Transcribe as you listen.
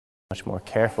Much more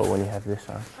careful when you have this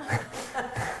on.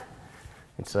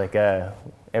 It's like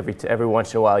every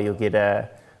once in a while you'll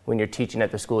get, when you're teaching at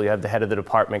the school, you have the head of the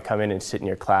department come in and sit in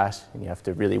your class, and you have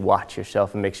to really watch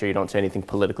yourself and make sure you don't say anything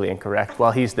politically incorrect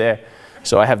while he's there.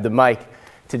 So I have the mic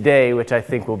today, which I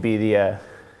think will be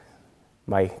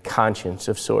my conscience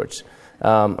of sorts.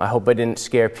 I hope I didn't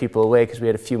scare people away because we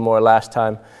had a few more last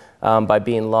time by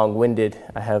being long-winded.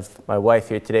 I have my wife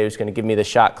here today who's going to give me the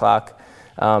shot clock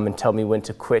and tell me when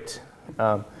to quit.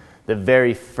 The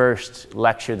very first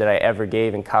lecture that I ever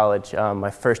gave in college,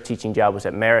 my first teaching job was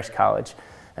at Marist College,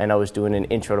 and I was doing an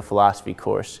Intro to Philosophy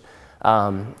course.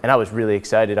 And I was really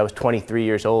excited. I was 23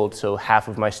 years old, so half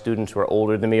of my students were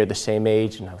older than me or the same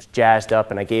age, and I was jazzed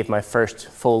up, and I gave my first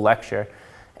full lecture.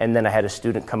 And then I had a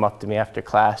student come up to me after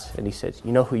class, and he said,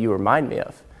 "You know who you remind me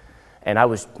of?" And I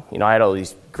was, I had all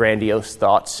these grandiose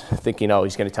thoughts, thinking,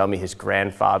 he's going to tell me his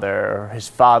grandfather or his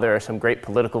father or some great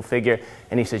political figure.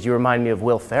 And he says, "You remind me of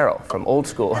Will Ferrell from Old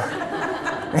School."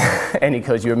 And he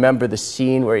goes, "You remember the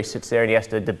scene where he sits there and he has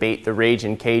to debate the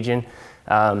Ragin' Cajun,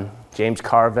 James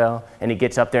Carville, and he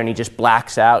gets up there and he just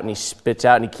blacks out and he spits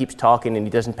out and he keeps talking and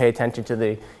he doesn't pay attention to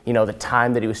the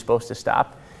time that he was supposed to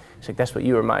stop." He's like, "That's what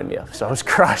you remind me of." So I was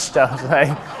crushed.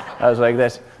 I was like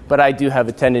this. But I do have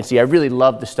a tendency. I really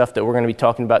love the stuff that we're going to be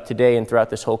talking about today and throughout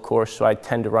this whole course, so I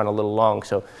tend to run a little long,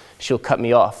 so she'll cut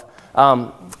me off.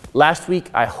 Last week,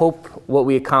 I hope what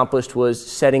we accomplished was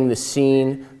setting the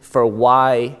scene for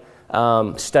why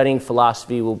studying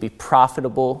philosophy will be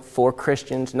profitable for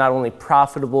Christians. Not only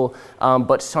profitable,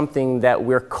 but something that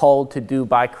we're called to do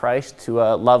by Christ, to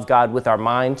love God with our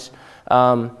minds.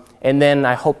 And then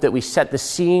I hope that we set the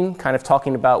scene, kind of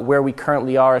talking about where we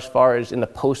currently are as far as in the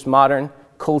postmodern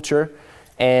culture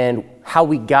and how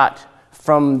we got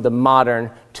from the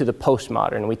modern to the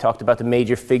postmodern. We talked about the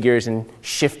major figures and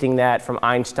shifting that from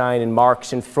Einstein and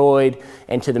Marx and Freud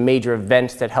and to the major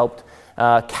events that helped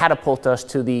catapult us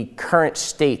to the current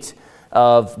state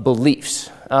of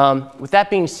beliefs. With that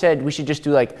being said, we should just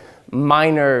do like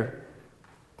minor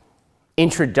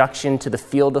introduction to the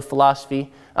field of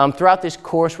philosophy. Throughout this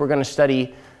course, we're going to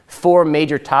study 4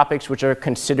 major topics which are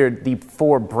considered the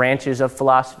 4 branches of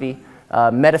philosophy: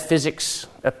 metaphysics,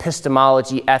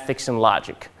 epistemology, ethics, and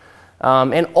logic.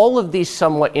 And all of these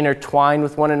somewhat intertwine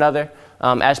with one another.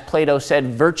 As Plato said,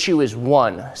 virtue is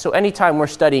one. So anytime we're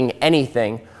studying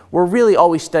anything, we're really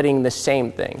always studying the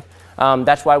same thing.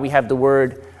 That's why we have the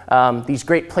word, these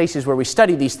great places where we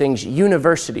study these things,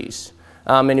 universities.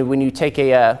 And when you take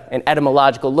an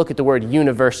etymological look at the word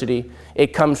university, it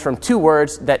comes from 2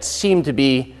 words that seem to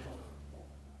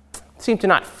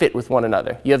not fit with one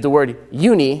another. You have the word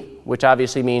uni, which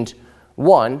obviously means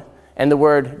one, and the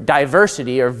word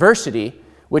diversity or versity,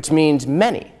 which means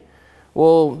many.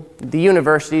 Well, the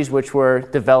universities, which were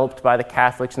developed by the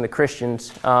Catholics and the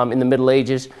Christians in the Middle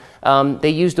Ages, they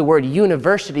used the word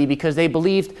university because they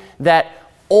believed that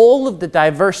all of the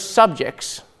diverse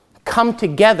subjects come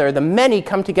together, the many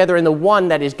come together in the one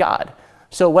that is God.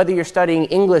 So whether you're studying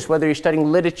English, whether you're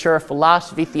studying literature,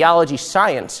 philosophy, theology,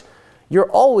 science, you're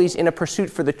always in a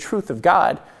pursuit for the truth of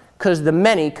God because the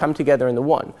many come together in the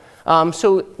one.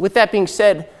 So with that being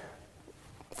said,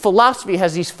 philosophy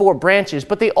has these 4 branches,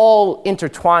 but they all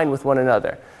intertwine with one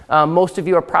another. Most of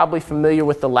you are probably familiar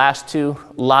with the last 2,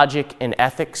 logic and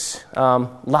ethics.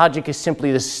 Logic is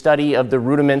simply the study of the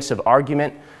rudiments of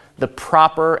argument, the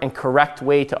proper and correct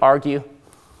way to argue.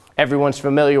 Everyone's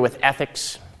familiar with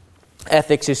ethics.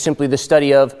 Ethics is simply the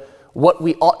study of what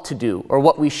we ought to do or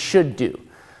what we should do.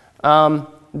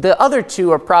 The other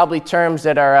 2 are probably terms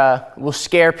that will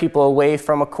scare people away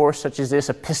from a course such as this,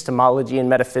 epistemology and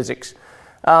metaphysics.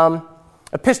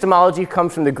 Epistemology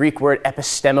comes from the Greek word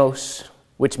epistemos,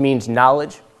 which means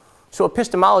knowledge. So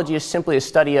epistemology is simply a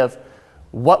study of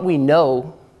what we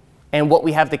know and what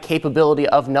we have the capability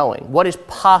of knowing. What is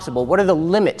possible? What are the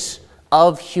limits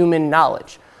of human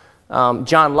knowledge?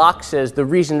 John Locke says the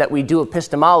reason that we do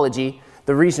epistemology,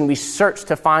 the reason we search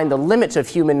to find the limits of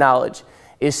human knowledge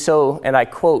is so, and I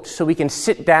quote, so we can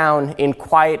sit down in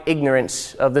quiet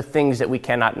ignorance of the things that we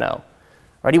cannot know.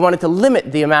 Right? He wanted to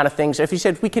limit the amount of things. If he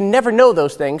said we can never know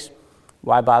those things,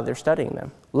 why bother studying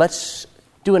them? Let's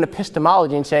do an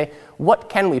epistemology and say, what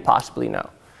can we possibly know?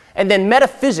 And then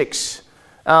metaphysics,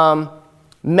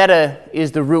 meta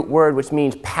is the root word which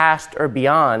means past or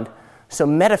beyond. So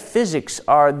metaphysics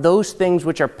are those things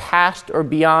which are past or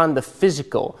beyond the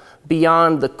physical,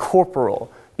 beyond the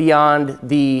corporal, beyond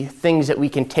the things that we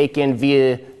can take in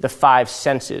via the 5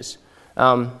 senses.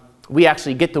 We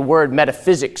actually get the word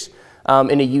metaphysics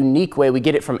in a unique way. We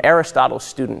get it from Aristotle's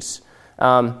students.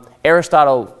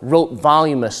 Aristotle wrote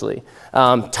voluminously,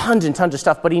 tons and tons of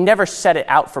stuff, but he never set it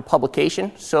out for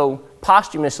publication. So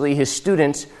posthumously, his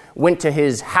students went to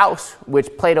his house, which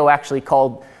Plato actually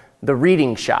called the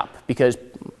reading shop, because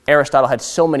Aristotle had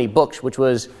so many books, which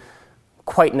was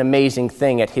quite an amazing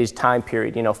thing at his time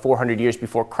period, 400 years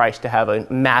before Christ, to have a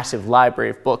massive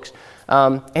library of books.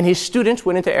 And his students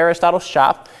went into Aristotle's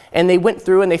shop, and they went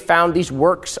through and they found these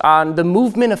works on the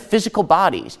movement of physical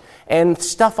bodies and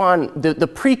stuff on the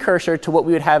precursor to what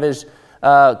we would have as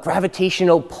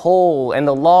gravitational pull and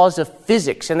the laws of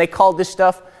physics. And they called this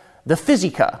stuff the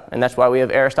Physica, and that's why we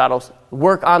have Aristotle's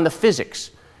work on the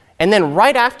physics. And then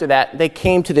right after that, they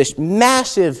came to this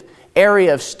massive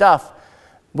area of stuff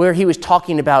where he was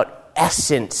talking about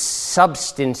essence,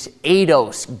 substance,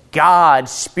 eidos, God,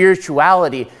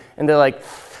 spirituality. And they're like,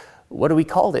 what do we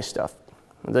call this stuff?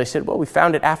 And they said, well, we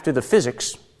found it after the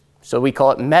physics, so we call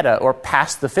it meta, or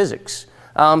past the physics.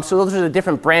 So those are the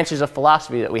different branches of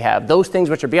philosophy that we have. Those things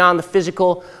which are beyond the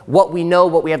physical, what we know,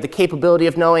 what we have the capability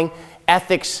of knowing,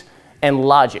 ethics, and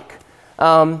logic.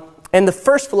 And the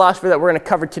first philosopher that we're going to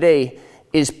cover today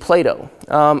is Plato.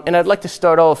 And I'd like to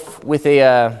start off with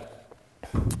a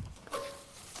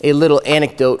little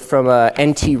anecdote from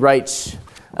N.T. Wright's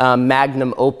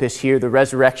magnum opus here, The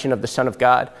Resurrection of the Son of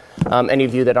God. Any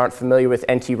of you that aren't familiar with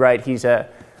N.T. Wright, he's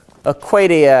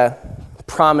quite a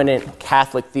prominent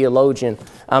Catholic theologian,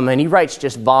 and he writes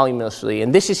just voluminously.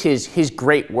 And this is his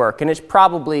great work, and it's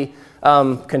probably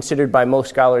considered by most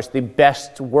scholars the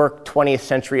best work 20th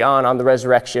century on the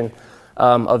resurrection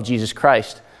of Jesus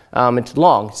Christ. It's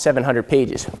long, 700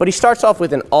 pages. But he starts off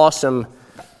with an awesome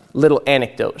little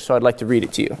anecdote, so I'd like to read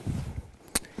it to you.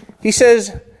 He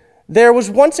says, "There was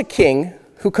once a king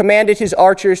who commanded his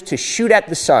archers to shoot at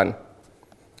the sun.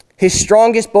 His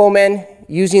strongest bowmen,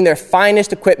 using their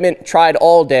finest equipment, tried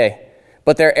all day,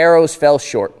 but their arrows fell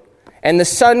short, and the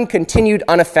sun continued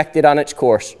unaffected on its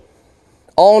course.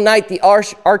 All night the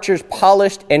archers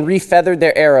polished and refeathered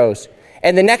their arrows,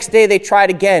 and the next day they tried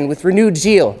again with renewed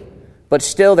zeal, but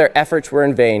still their efforts were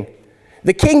in vain.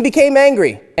 The king became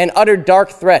angry and uttered dark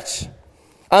threats.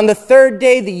 On the third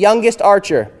day, the youngest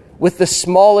archer, with the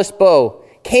smallest bow,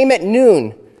 came at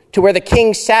noon to where the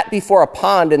king sat before a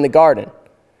pond in the garden.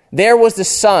 There was the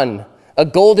sun, a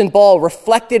golden ball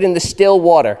reflected in the still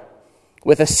water.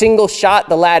 With a single shot,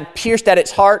 the lad pierced at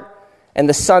its heart, and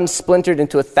the sun splintered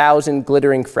into 1,000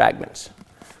 glittering fragments."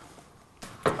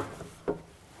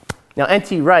 Now,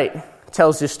 N.T. Wright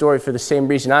tells this story for the same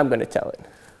reason I'm going to tell it.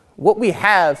 What we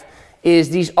have is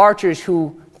these archers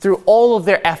who, through all of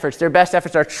their efforts, their best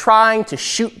efforts, are trying to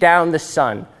shoot down the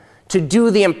sun, to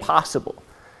do the impossible.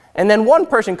 And then one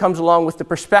person comes along with the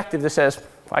perspective that says,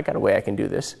 I got a way I can do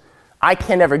this. I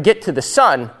can never get to the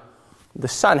sun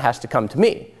has to come to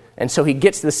me. And so he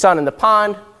gets the sun in the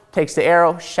pond, takes the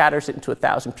arrow, shatters it into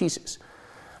 1,000 pieces.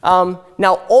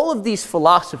 Now, all of these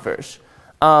philosophers,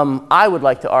 I would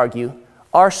like to argue,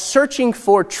 are searching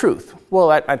for truth.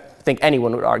 Well, I think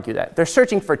anyone would argue that. They're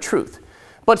searching for truth.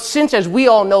 But since, as we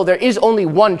all know, there is only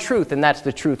one truth, and that's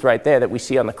the truth right there that we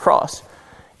see on the cross,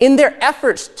 in their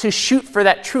efforts to shoot for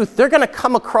that truth, they're going to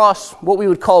come across what we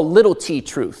would call little t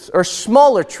truths, or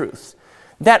smaller truths,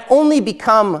 that only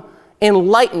become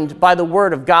enlightened by the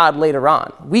Word of God later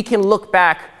on. We can look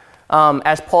back,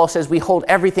 as Paul says, we hold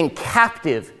everything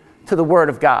captive to the Word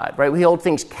of God, right? We hold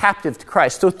things captive to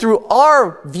Christ. So through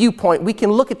our viewpoint, we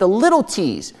can look at the little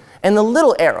t's and the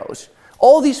little arrows.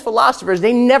 All these philosophers,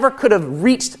 they never could have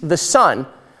reached the sun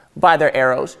by their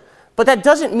arrows, but that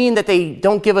doesn't mean that they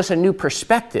don't give us a new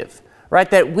perspective, right?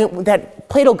 That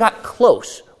Plato got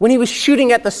close. When he was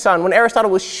shooting at the sun, when Aristotle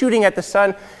was shooting at the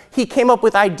sun, he came up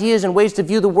with ideas and ways to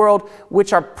view the world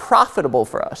which are profitable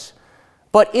for us.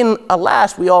 But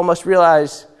alas, we all must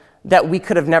realize that we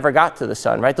could have never got to the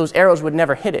sun, right? Those arrows would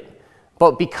never hit it.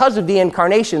 But because of the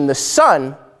incarnation, the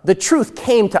sun, the truth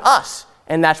came to us,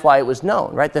 and that's why it was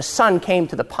known, right? The sun came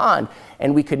to the pond,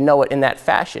 and we could know it in that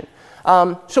fashion.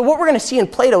 So what we're going to see in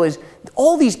Plato is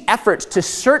all these efforts to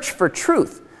search for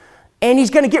truth. And he's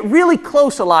going to get really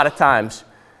close a lot of times,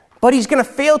 but he's going to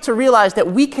fail to realize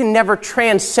that we can never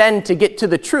transcend to get to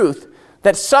the truth,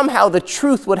 that somehow the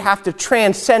truth would have to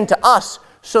transcend to us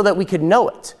so that we could know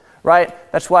it, right?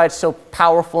 That's why it's so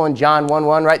powerful in John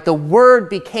 1:1, right? The Word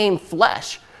became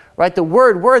flesh, right? The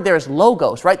word there is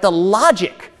logos, right? The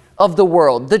logic of the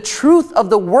world, the truth of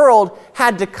the world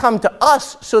had to come to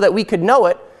us so that we could know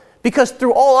it, because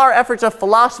through all our efforts of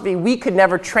philosophy, we could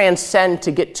never transcend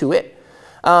to get to it.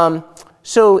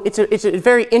 So it's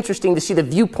very interesting to see the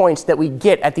viewpoints that we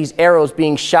get at these arrows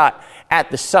being shot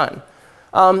at the sun.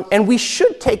 And we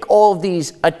should take all of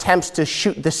these attempts to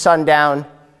shoot the sun down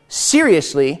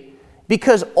seriously,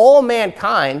 because all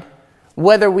mankind,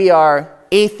 whether we are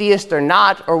atheist or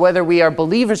not, or whether we are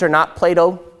believers or not,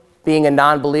 Plato being a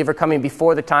non-believer coming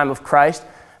before the time of Christ,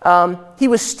 he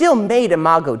was still made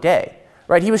imago Dei,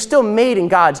 right? He was still made in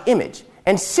God's image.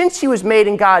 And since he was made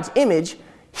in God's image,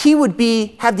 he would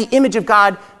have the image of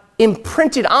God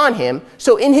imprinted on him.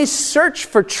 So in his search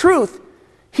for truth,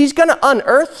 he's going to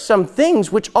unearth some things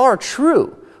which are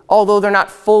true, although they're not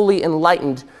fully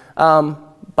enlightened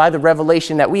by the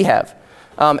revelation that we have.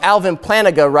 Alvin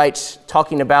Plantinga writes,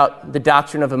 talking about the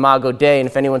doctrine of imago Dei, and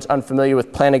if anyone's unfamiliar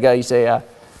with Plantinga, he's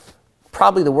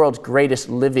probably the world's greatest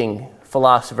living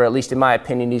philosopher, at least in my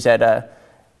opinion. He's at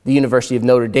the University of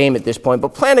Notre Dame at this point.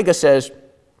 But Plantinga says,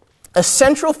 a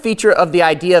central feature of the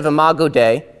idea of imago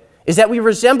Dei is that we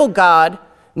resemble God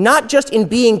not just in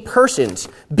being persons,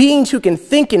 beings who can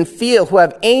think and feel, who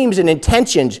have aims and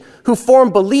intentions, who form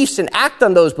beliefs and act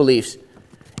on those beliefs,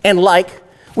 and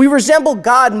we resemble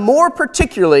God more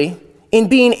particularly in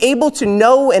being able to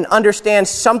know and understand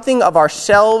something of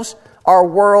ourselves, our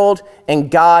world, and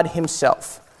God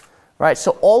himself. Right?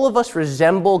 So all of us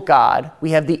resemble God.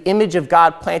 We have the image of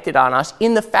God planted on us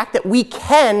in the fact that we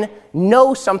can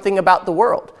know something about the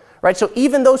world. Right? So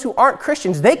even those who aren't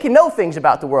Christians, they can know things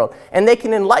about the world, and they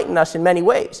can enlighten us in many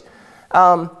ways.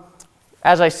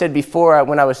 As I said before,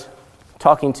 when I was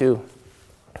talking to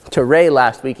Ray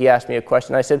last week, he asked me a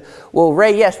question. I said, well,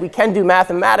 Ray, yes, we can do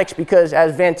mathematics because,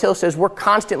 as Van Til says, we're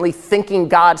constantly thinking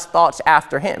God's thoughts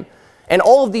after him. And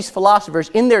all of these philosophers,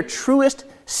 in their truest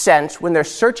sense, when they're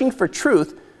searching for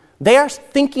truth, they are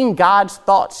thinking God's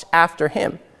thoughts after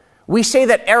him. We say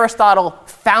that Aristotle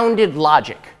founded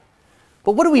logic.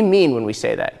 But what do we mean when we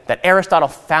say that Aristotle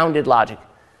founded logic?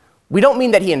 We don't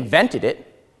mean that he invented it.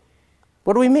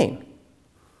 What do we mean?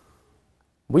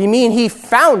 We mean he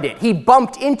found it. He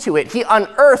bumped into it. He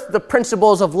unearthed the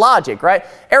principles of logic, right?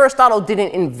 Aristotle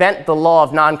didn't invent the law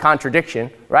of non-contradiction,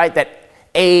 right? That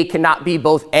A cannot be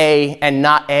both A and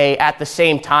not A at the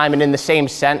same time and in the same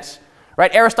sense,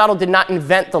 right? Aristotle did not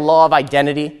invent the law of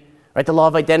identity, right? The law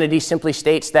of identity simply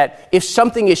states that if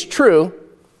something is true,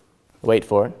 wait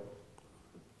for it,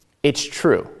 it's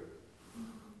true.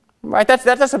 Right?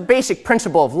 That's a basic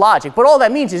principle of logic. But all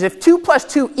that means is if 2 plus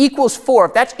 2 equals 4,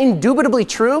 if that's indubitably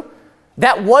true,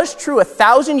 that was true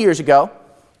 1,000 years ago,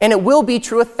 and it will be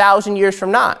true 1,000 years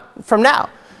from now.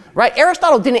 Right?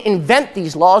 Aristotle didn't invent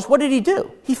these laws. What did he do?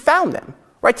 He found them.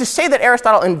 Right? To say that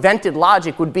Aristotle invented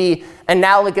logic would be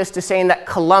analogous to saying that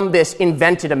Columbus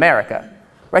invented America.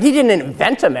 Right? He didn't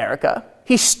invent America.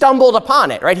 He stumbled upon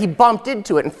it. Right? He bumped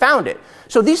into it and found it.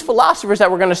 So these philosophers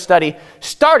that we're going to study,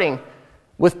 starting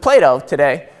with Plato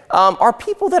today, are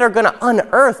people that are going to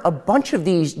unearth a bunch of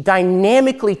these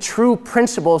dynamically true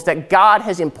principles that God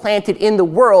has implanted in the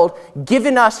world,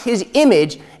 given us his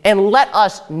image, and let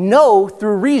us know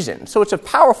through reason. So it's a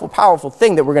powerful, powerful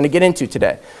thing that we're going to get into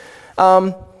today.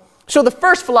 So the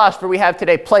first philosopher we have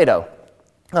today, Plato.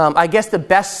 I guess the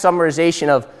best summarization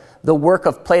of the work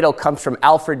of Plato comes from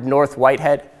Alfred North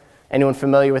Whitehead. Anyone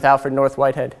familiar with Alfred North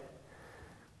Whitehead?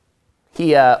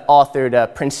 He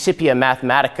authored Principia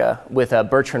Mathematica with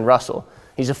Bertrand Russell.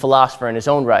 He's a philosopher in his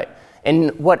own right.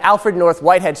 And what Alfred North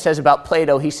Whitehead says about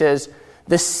Plato, he says,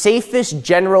 the safest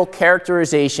general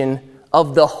characterization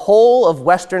of the whole of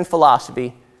Western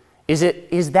philosophy is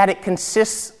that it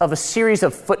consists of a series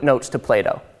of footnotes to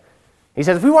Plato. He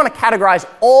says, if we want to categorize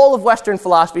all of Western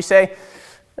philosophy, say,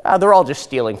 they're all just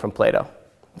stealing from Plato.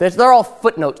 They're all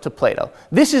footnotes to Plato.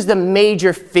 This is the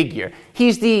major figure.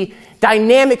 He's the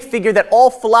dynamic figure that all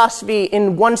philosophy,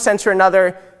 in one sense or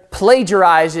another,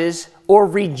 plagiarizes or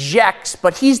rejects,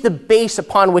 but he's the base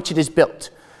upon which it is built.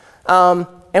 And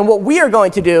what we are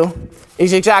going to do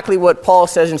is exactly what Paul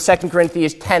says in 2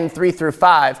 Corinthians 10, 3 through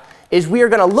 5, is we are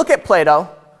going to look at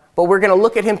Plato, but we're going to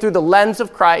look at him through the lens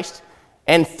of Christ,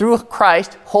 and through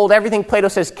Christ, hold everything Plato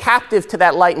says captive to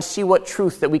that light and see what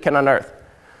truth that we can unearth.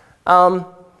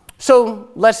 So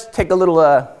let's take a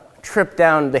little trip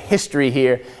down the history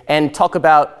here and talk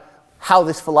about how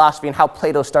this philosophy and how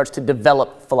Plato starts to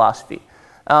develop philosophy.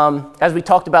 As we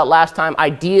talked about last time,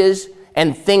 ideas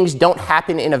and things don't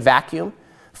happen in a vacuum.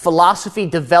 Philosophy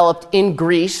developed in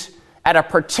Greece at a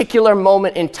particular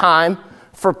moment in time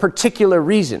for particular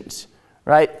reasons,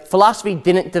 right? Philosophy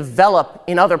didn't develop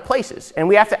in other places. And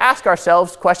we have to ask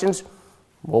ourselves questions,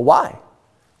 well, why?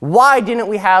 Why didn't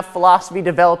we have philosophy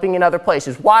developing in other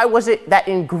places? Why was it that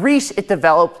in Greece it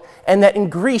developed and that in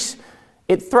Greece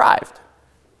it thrived?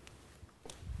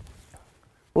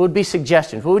 What would be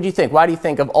suggestions? What would you think? Why do you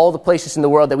think of all the places in the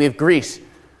world that we have Greece,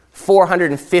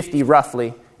 450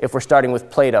 roughly, if we're starting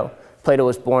with Plato. Plato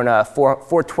was born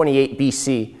 428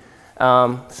 BC.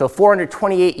 So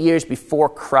 428 years before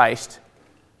Christ,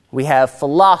 we have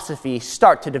philosophy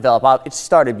start to develop. It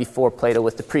started before Plato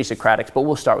with the pre-Socratics, but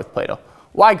we'll start with Plato.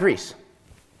 Why Greece?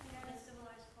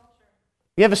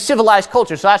 You have a civilized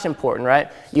culture, so that's important,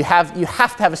 right? You have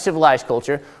to have a civilized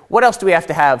culture. What else do we have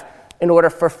to have in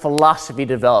order for philosophy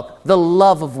to develop? The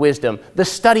love of wisdom, the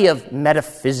study of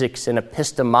metaphysics and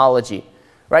epistemology,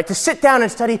 right? To sit down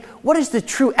and study what is the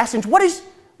true essence, what is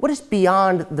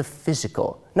beyond the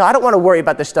physical. No, I don't want to worry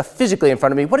about this stuff physically in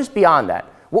front of me. What is beyond that?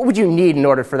 What would you need in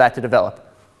order for that to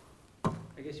develop?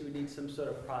 I guess you would need some sort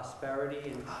of prosperity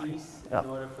and peace in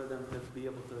order for them to be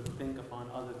able to think upon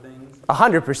other things.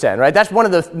 100%, right? That's one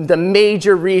of the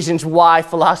major reasons why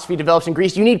philosophy develops in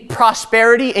Greece. You need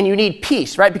prosperity and you need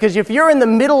peace, right? Because if you're in the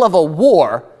middle of a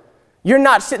war, you're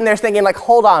not sitting there thinking like,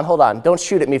 hold on, don't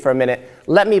shoot at me for a minute.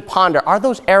 Let me ponder. Are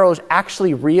those arrows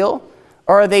actually real?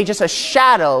 Or are they just a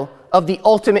shadow of the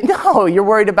ultimate? No, you're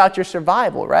worried about your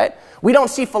survival, right? We don't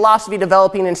see philosophy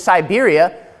developing in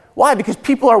Siberia. Why? Because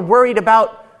people are worried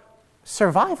about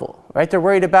survival, right? They're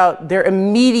worried about their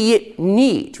immediate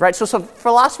needs, right? So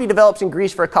philosophy develops in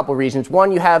Greece for a couple reasons.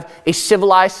 One, you have a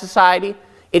civilized society.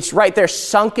 It's right there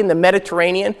sunk in the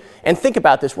Mediterranean. And think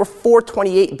about this. We're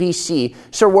 428 BC,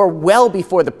 so we're well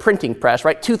before the printing press,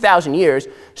 right? 2,000 years.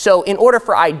 So in order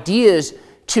for ideas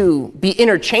to be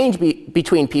interchanged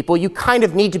between people, you kind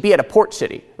of need to be at a port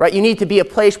city, right? You need to be a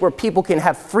place where people can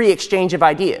have free exchange of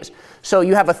ideas. So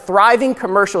you have a thriving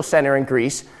commercial center in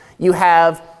Greece. You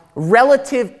have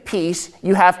relative peace,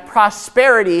 you have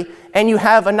prosperity, and you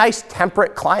have a nice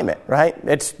temperate climate, right?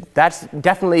 That's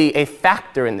definitely a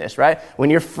factor in this, right? When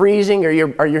you're freezing or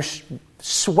you're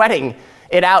sweating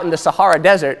it out in the Sahara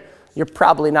Desert, you're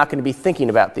probably not going to be thinking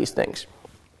about these things.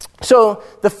 So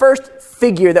the first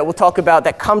figure that we'll talk about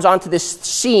that comes onto this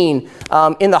scene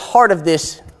in the heart of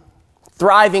this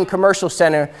thriving commercial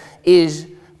center is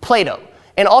Plato.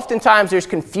 And oftentimes there's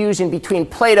confusion between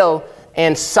Plato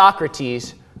and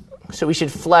Socrates, so we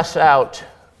should flesh out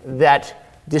that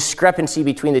discrepancy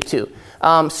between the two.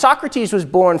 Socrates was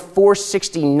born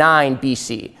 469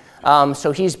 BC.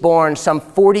 So he's born some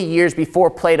 40 years before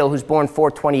Plato, who's born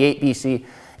 428 BC.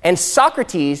 And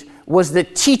Socrates was the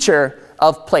teacher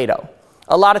of Plato.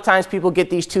 A lot of times people get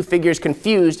these two figures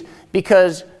confused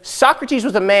because Socrates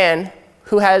was a man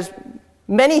who has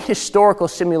many historical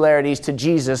similarities to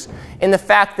Jesus in the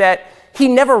fact that he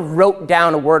never wrote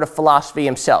down a word of philosophy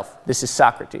himself. This is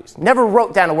Socrates. Never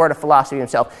wrote down a word of philosophy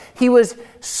himself. He was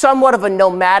somewhat of a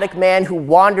nomadic man who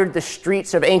wandered the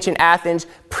streets of ancient Athens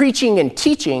preaching and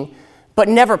teaching, but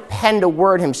never penned a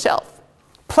word himself.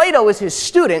 Plato is his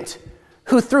student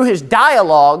who, through his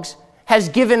dialogues, has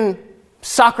given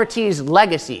Socrates'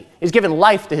 legacy, has given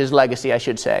life to his legacy, I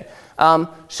should say.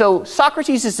 So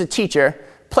Socrates is the teacher,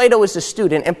 Plato is the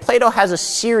student, and Plato has a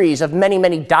series of many,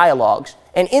 many dialogues.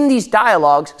 And in these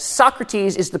dialogues,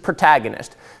 Socrates is the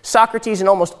protagonist. Socrates, in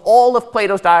almost all of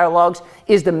Plato's dialogues,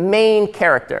 is the main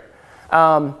character.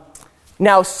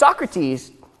 Now,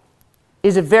 Socrates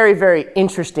is a very, very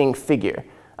interesting figure.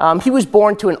 He was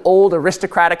born to an old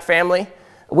aristocratic family,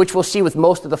 which we'll see with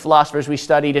most of the philosophers we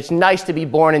studied. It's nice to be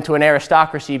born into an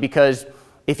aristocracy because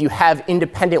if you have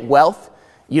independent wealth,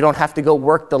 you don't have to go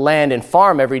work the land and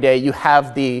farm every day. You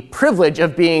have the privilege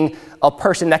of being a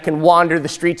person that can wander the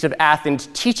streets of Athens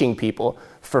teaching people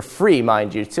for free,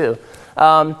 mind you, too.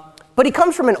 But he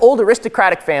comes from an old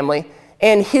aristocratic family,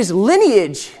 and his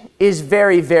lineage is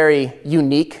very, very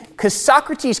unique because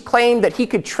Socrates claimed that he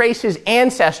could trace his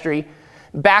ancestry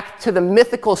back to the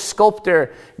mythical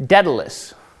sculptor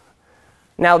Daedalus.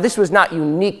 Now, this was not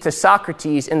unique to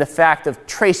Socrates in the fact of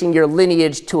tracing your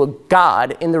lineage to a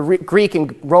god. In the Greek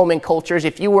and Roman cultures,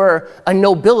 if you were a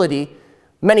nobility,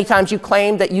 many times you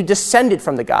claimed that you descended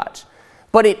from the gods.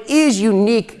 But it is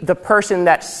unique, the person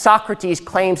that Socrates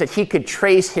claims that he could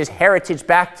trace his heritage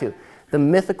back to, the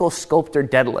mythical sculptor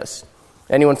Daedalus.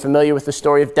 Anyone familiar with the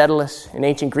story of Daedalus in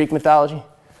ancient Greek mythology?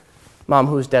 Mom,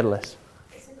 who's Daedalus?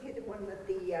 Isn't he the one with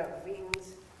the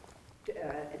wings,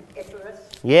 Icarus?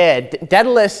 Yeah,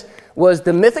 Daedalus was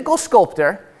the mythical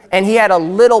sculptor, and he had a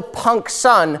little punk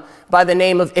son by the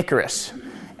name of Icarus.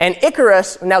 And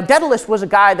Icarus, now Daedalus was a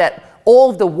guy that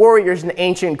all of the warriors in the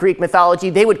ancient Greek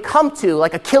mythology, they would come to,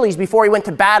 like Achilles before he went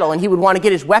to battle and he would want to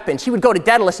get his weapons. He would go to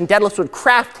Daedalus and Daedalus would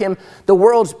craft him the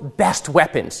world's best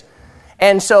weapons.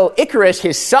 And so Icarus,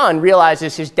 his son,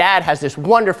 realizes his dad has this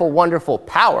wonderful, wonderful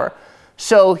power.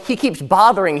 So he keeps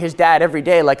bothering his dad every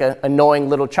day like an annoying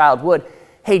little child would.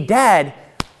 Hey, Dad,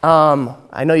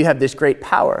 I know you have this great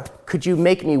power. Could you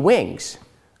make me wings?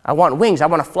 I want wings. I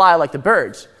want to fly like the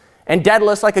birds. And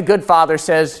Daedalus, like a good father,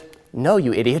 says, no,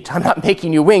 you idiot. I'm not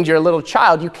making you wings. You're a little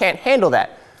child. You can't handle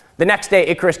that. The next day,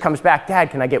 Icarus comes back,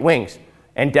 Dad, can I get wings?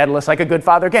 And Daedalus, like a good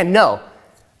father again, no.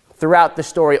 Throughout the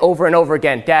story, over and over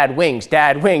again, Dad, wings,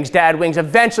 Dad, wings, Dad, wings.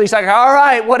 Eventually, he's like, all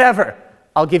right, whatever,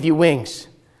 I'll give you wings.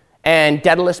 And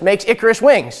Daedalus makes Icarus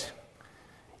wings.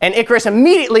 And Icarus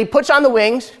immediately puts on the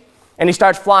wings, and he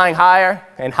starts flying higher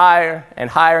and higher and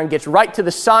higher and gets right to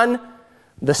the sun.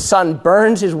 The sun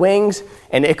burns his wings,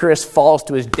 and Icarus falls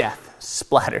to his death,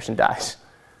 splatters and dies.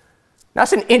 Now,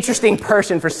 that's an interesting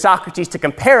person for Socrates to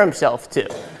compare himself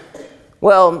to.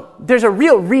 Well, there's a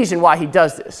real reason why he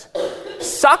does this.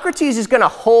 Socrates is going to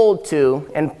hold to,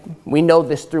 and we know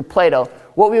this through Plato,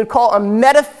 what we would call a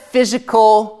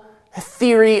metaphysical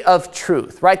theory of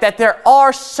truth, right? That there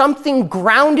are something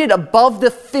grounded above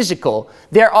the physical.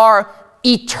 There are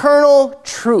eternal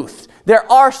truths. There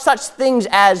are such things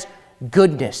as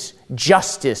goodness,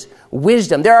 justice,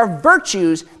 wisdom. There are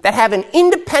virtues that have an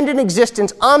independent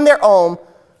existence on their own,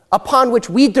 upon which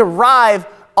we derive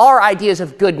our ideas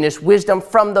of goodness, wisdom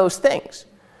from those things.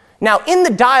 Now, in the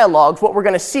dialogues, what we're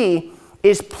going to see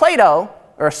is Plato,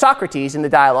 or Socrates in the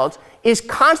dialogues, is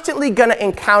constantly going to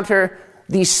encounter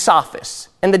these sophists.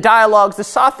 In the dialogues, the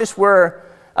sophists were,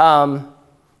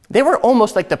 they were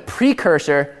almost like the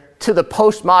precursor to the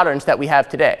postmoderns that we have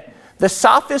today. The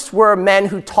sophists were men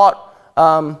who taught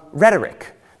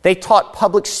rhetoric. They taught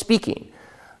public speaking.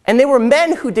 And they were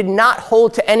men who did not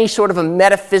hold to any sort of a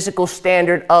metaphysical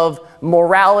standard of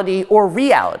morality or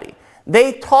reality.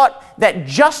 They taught that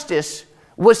justice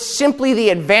was simply the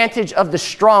advantage of the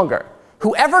stronger.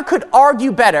 Whoever could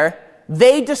argue better,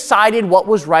 they decided what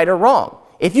was right or wrong.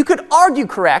 If you could argue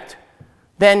correct,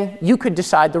 then you could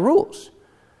decide the rules.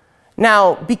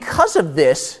 Now, because of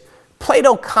this,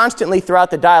 Plato constantly throughout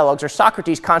the dialogues, or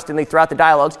Socrates constantly throughout the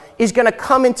dialogues, is going to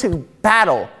come into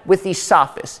battle with these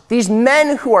sophists. These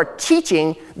men who are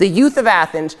teaching the youth of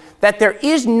Athens that there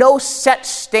is no set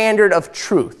standard of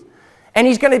truth. And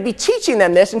he's going to be teaching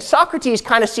them this, and Socrates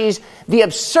kind of sees the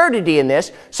absurdity in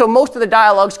this. So most of the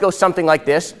dialogues go something like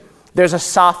this. There's a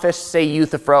sophist, say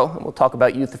Euthyphro, and we'll talk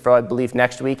about Euthyphro, I believe,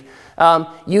 next week.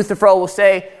 Euthyphro will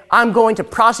say, I'm going to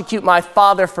prosecute my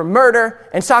father for murder.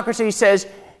 And Socrates says,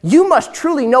 you must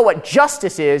truly know what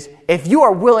justice is if you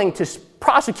are willing to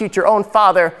prosecute your own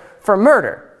father for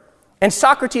murder. And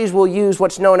Socrates will use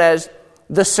what's known as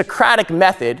the Socratic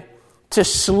method to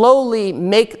slowly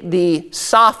make the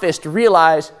sophist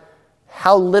realize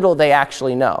how little they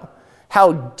actually know,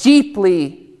 how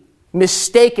deeply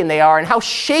mistaken they are, and how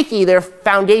shaky their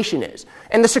foundation is.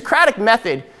 And the Socratic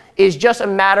method is just a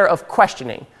matter of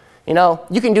questioning. You know,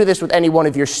 you can do this with any one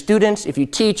of your students, if you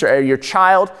teach, or your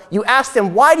child. You ask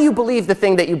them, why do you believe the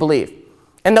thing that you believe?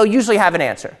 And they'll usually have an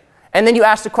answer. And then you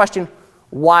ask the question,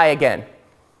 why again?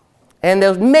 And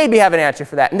they'll maybe have an answer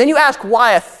for that. And then you ask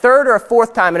why a third or a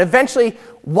fourth time, and eventually,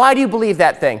 why do you believe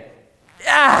that thing?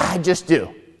 I just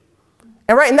do.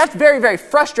 And that's very, very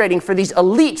frustrating for these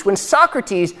elites when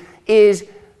Socrates is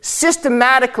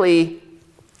systematically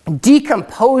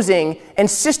decomposing and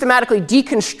systematically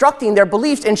deconstructing their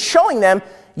beliefs and showing them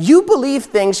you believe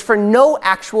things for no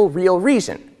actual real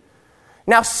reason.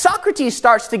 Now, Socrates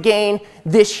starts to gain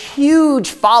this huge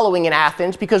following in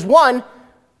Athens because, one,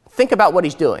 think about what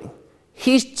he's doing.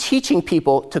 He's teaching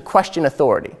people to question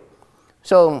authority.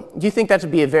 So do you think that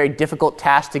would be a very difficult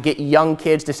task to get young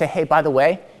kids to say, hey, by the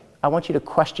way, I want you to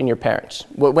question your parents.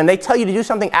 When they tell you to do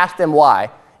something, ask them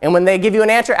why. And when they give you an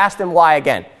answer, ask them why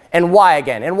again. And why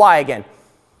again, and why again.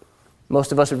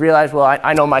 Most of us would realize, well,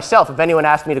 I know myself. If anyone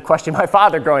asked me to question my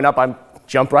father growing up, I'd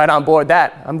jump right on board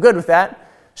that. I'm good with that.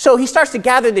 So he starts to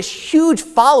gather this huge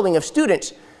following of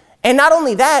students. And not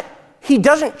only that, he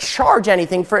doesn't charge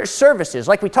anything for his services.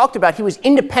 Like we talked about, he was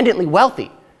independently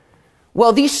wealthy.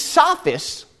 Well, these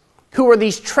sophists, who are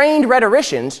these trained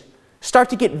rhetoricians, start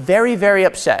to get very, very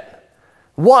upset.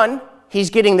 One, he's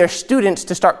getting their students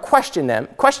to start questioning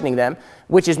them,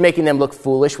 which is making them look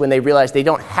foolish when they realize they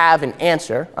don't have an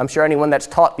answer. I'm sure anyone that's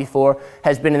taught before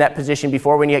has been in that position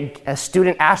before. When a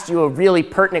student asks you a really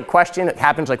pertinent question, it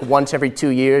happens like once every 2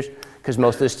 years, because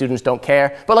most of the students don't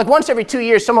care. But like once every 2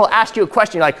 years, someone will ask you a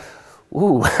question, you're like,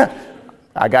 ooh,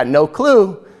 I got no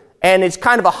clue. And it's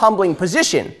kind of a humbling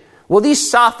position. Well,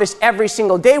 these sophists every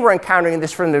single day were encountering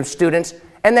this from their students.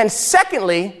 And then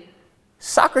secondly,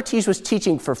 Socrates was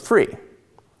teaching for free.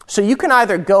 So you can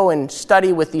either go and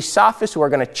study with these sophists who are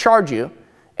going to charge you,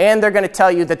 and they're going to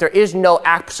tell you that there is no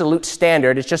absolute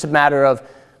standard. It's just a matter of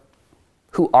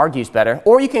who argues better.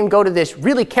 Or you can go to this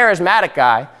really charismatic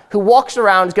guy who walks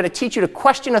around, is going to teach you to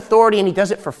question authority, and he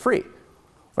does it for free.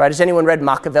 Right? Has anyone read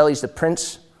Machiavelli's The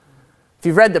Prince? If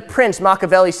you've read The Prince,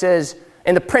 Machiavelli says,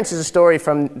 and The Prince is a story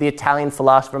from the Italian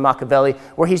philosopher Machiavelli,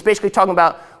 where he's basically talking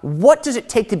about what does it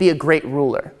take to be a great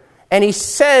ruler. And he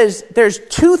says there's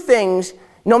two things,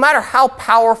 no matter how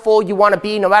powerful you want to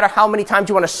be, no matter how many times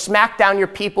you want to smack down your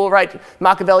people, right?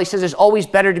 Machiavelli says it's always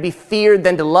better to be feared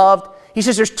than to loved. He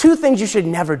says there's two things you should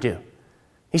never do.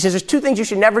 He says there's two things you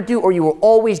should never do, or you will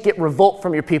always get revolt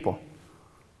from your people.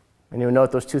 Anyone know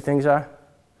what those two things are?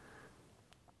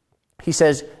 He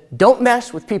says, don't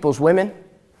mess with people's women,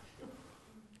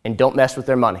 and don't mess with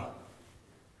their money.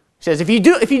 He says, if you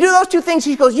do those two things,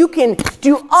 he goes, you can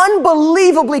do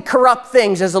unbelievably corrupt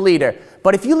things as a leader.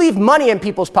 But if you leave money in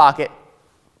people's pocket,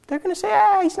 they're going to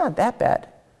say, he's not that bad.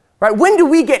 Right? When do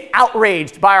we get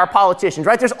outraged by our politicians?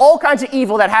 Right? There's all kinds of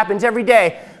evil that happens every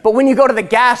day. But when you go to the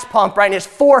gas pump, right, and it's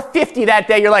 $4.50 that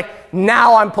day, you're like,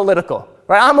 now I'm political.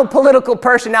 Right? I'm a political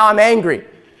person. Now I'm angry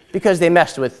because they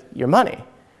messed with your money.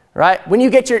 Right? When you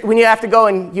have to go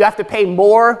and you have to pay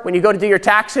more when you go to do your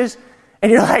taxes,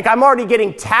 and you're like, I'm already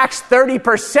getting taxed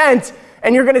 30%,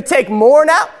 and you're going to take more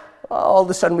now? All of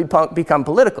a sudden we become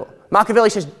political.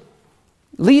 Machiavelli says,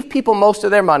 leave people most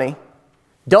of their money,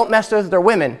 don't mess with their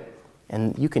women,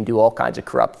 and you can do all kinds of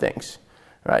corrupt things.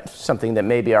 Right? Something that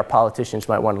maybe our politicians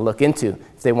might want to look into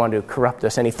if they want to corrupt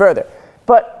us any further.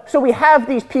 But so we have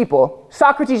these people.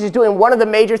 Socrates is doing one of the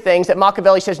major things that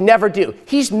Machiavelli says never do.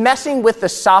 He's messing with the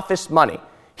sophists' money.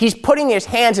 He's putting his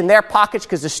hands in their pockets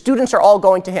because the students are all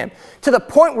going to him, to the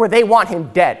point where they want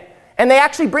him dead. And they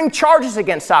actually bring charges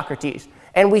against Socrates.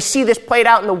 And we see this played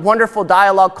out in the wonderful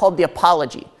dialogue called the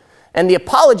Apology. And the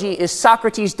Apology is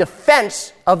Socrates'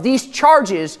 defense of these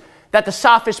charges that the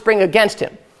sophists bring against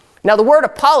him. Now, the word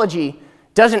apology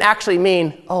doesn't actually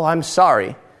mean, oh, I'm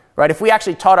sorry. Right? If we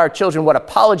actually taught our children what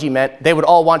apology meant, they would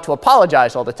all want to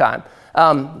apologize all the time.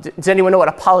 Does anyone know what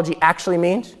apology actually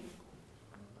means?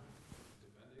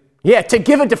 Yeah, to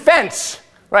give a defense.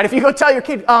 Right? If you go tell your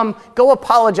kid, go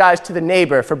apologize to the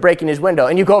neighbor for breaking his window,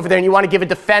 and you go over there and you want to give a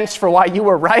defense for why you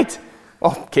were right,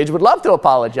 well, kids would love to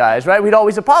apologize, right? We'd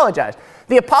always apologize.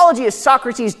 The apology is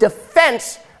Socrates'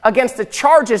 defense against the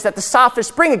charges that the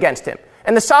sophists bring against him.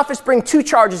 And the sophists bring two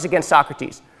charges against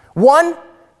Socrates. One,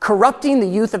 corrupting the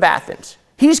youth of Athens.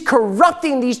 He's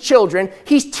corrupting these children.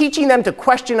 He's teaching them to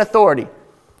question authority.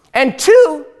 And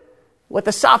two, what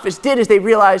the sophists did is they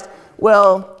realized,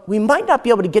 well, we might not be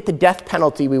able to get the death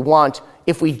penalty we want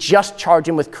if we just charge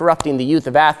him with corrupting the youth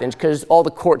of Athens, because all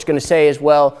the court's going to say is,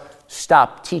 well,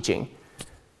 stop teaching.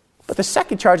 But the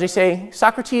second charge, they say,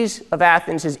 Socrates of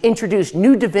Athens has introduced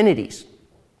new divinities,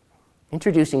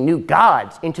 introducing new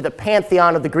gods into the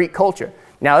pantheon of the Greek culture.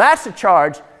 Now that's a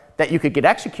charge that you could get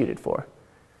executed for.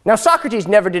 Now Socrates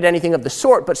never did anything of the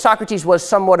sort, but Socrates was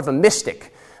somewhat of a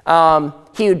mystic.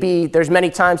 There's many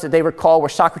times that they recall where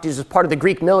Socrates was part of the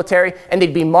Greek military, and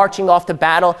they'd be marching off to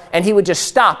battle, and he would just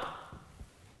stop.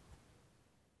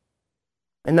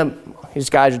 And then his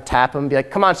guys would tap him and be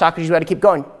like, come on, Socrates, you got to keep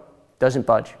going. Doesn't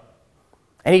budge.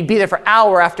 And he'd be there for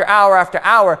hour after hour after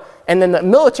hour, and then the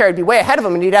military would be way ahead of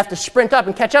him, and he'd have to sprint up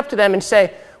and catch up to them and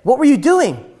say, what were you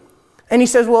doing? And he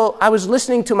says, well, I was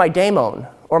listening to my daemon,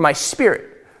 or my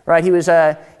spirit, right? He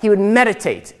would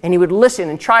meditate, and he would listen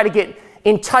and try to get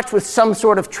in touch with some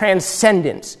sort of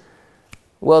transcendence.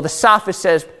 Well, the sophist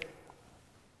says,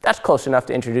 that's close enough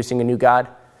to introducing a new god.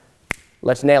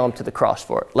 Let's nail him to the cross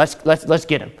for it. Let's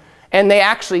get him. And they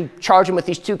actually charge him with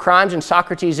these two crimes, and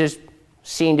Socrates is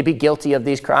seen to be guilty of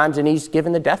these crimes, and he's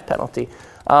given the death penalty,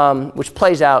 which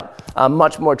plays out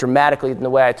much more dramatically than the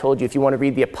way I told you. If you want to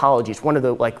read the Apology, it's one of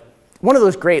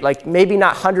those great, maybe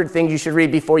not 100 things you should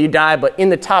read before you die, but in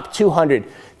the top 200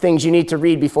 things you need to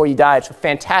read before you die. It's a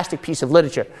fantastic piece of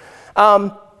literature.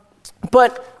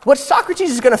 But what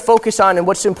Socrates is going to focus on, and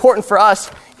what's important for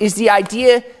us, is the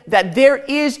idea that there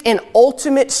is an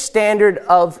ultimate standard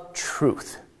of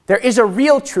truth. There is a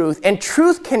real truth, and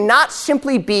truth cannot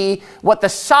simply be what the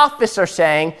sophists are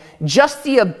saying, just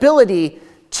the ability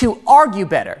to argue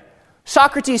better.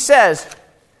 Socrates says,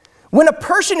 when a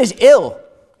person is ill,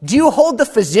 do you hold the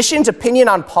physician's opinion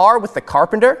on par with the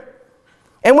carpenter?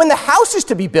 And when the house is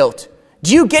to be built,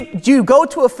 do you go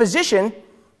to a physician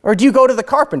or do you go to the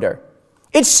carpenter?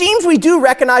 It seems we do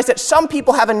recognize that some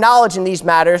people have a knowledge in these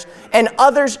matters and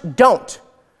others don't.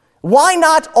 Why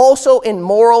not also in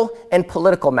moral and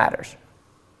political matters?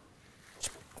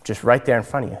 Just right there in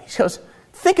front of you. He goes,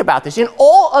 think about this. In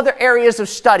all other areas of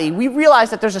study, we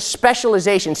realize that there's a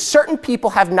specialization. Certain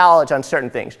people have knowledge on certain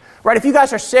things. Right? If you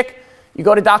guys are sick, you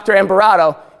go to Dr.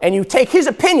 Ambarato, and you take his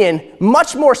opinion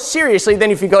much more seriously than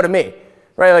if you go to me.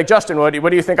 Right? Like, Justin, what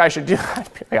do you think I should do?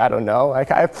 I don't know.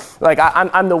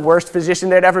 I'm the worst physician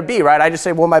there'd ever be, right? I just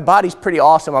say, well, my body's pretty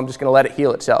awesome. I'm just going to let it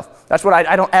heal itself. That's what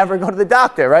I don't ever go to the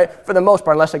doctor, right? For the most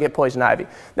part, unless I get poison ivy.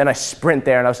 Then I sprint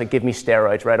there, and I was like, give me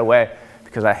steroids right away,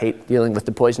 because I hate dealing with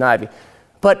the poison ivy.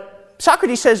 But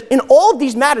Socrates says, in all of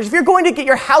these matters, if you're going to get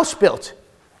your house built,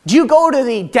 do you go to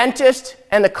the dentist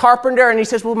and the carpenter, and he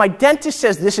says, well, my dentist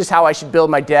says this is how I should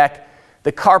build my deck.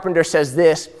 The carpenter says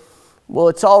this. Well,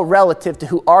 it's all relative to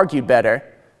who argued better.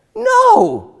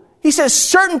 No. He says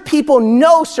certain people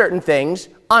know certain things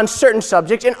on certain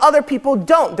subjects and other people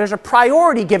don't. There's a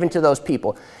priority given to those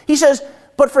people. He says,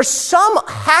 but for some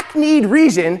hackneyed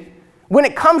reason, when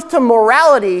it comes to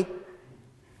morality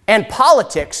and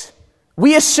politics,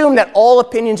 we assume that all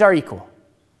opinions are equal.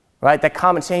 Right? That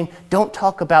common saying, don't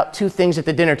talk about two things at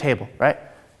the dinner table, right?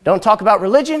 Don't talk about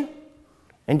religion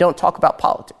and don't talk about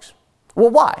politics.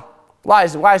 Well, why? Why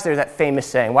is there that famous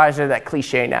saying? Why is there that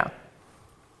cliche now?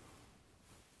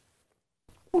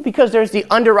 Well, because there's the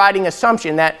underwriting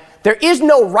assumption that there is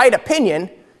no right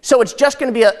opinion, so it's just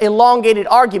going to be an elongated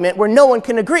argument where no one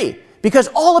can agree, because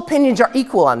all opinions are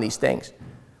equal on these things.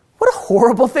 What a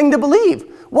horrible thing to believe.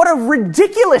 What a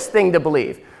ridiculous thing to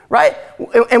believe. Right?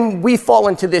 And we fall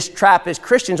into this trap as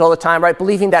Christians all the time, right?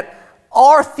 Believing that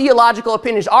our theological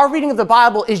opinions, our reading of the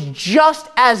Bible is just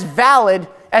as valid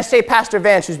as, say, Pastor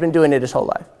Vance, who's been doing it his whole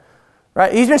life.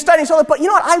 Right? He's been studying so long, but you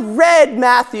know what? I read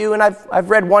Matthew and I've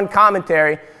read one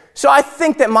commentary, so I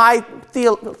think that my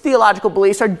theological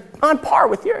beliefs are on par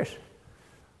with yours.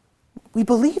 We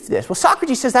believe this. Well,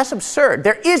 Socrates says that's absurd.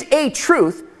 There is a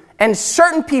truth, and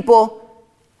certain people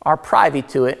are privy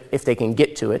to it if they can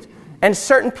get to it, and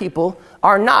certain people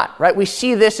are not, right? We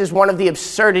see this as one of the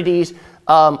absurdities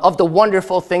of the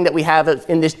wonderful thing that we have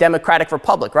in this democratic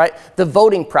republic, right? The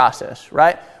voting process,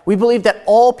 right? We believe that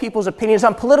all people's opinions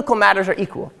on political matters are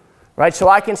equal, right? So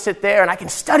I can sit there and I can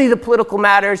study the political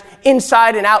matters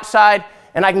inside and outside,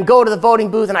 and I can go to the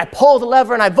voting booth and I pull the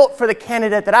lever and I vote for the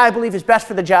candidate that I believe is best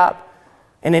for the job.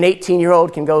 And an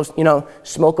 18-year-old can go,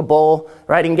 smoke a bowl,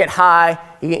 right? He can get high.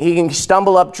 He can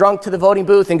stumble up drunk to the voting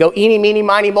booth and go eeny, meeny,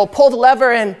 miny, moe, pull the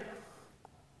lever, and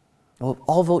well,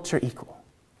 all votes are equal.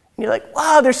 And you're like,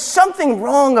 wow, there's something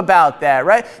wrong about that,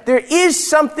 right? There is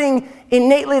something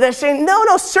innately that's saying,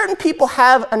 no, certain people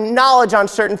have a knowledge on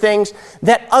certain things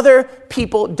that other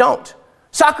people don't.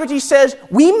 Socrates says,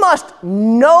 we must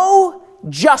know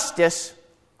justice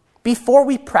before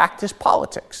we practice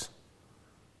politics.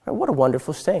 What a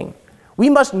wonderful saying. We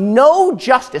must know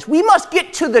justice. We must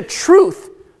get to the truth,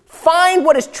 find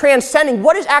what is transcending,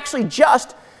 what is actually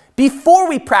just, before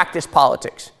we practice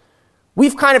politics.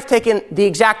 We've kind of taken the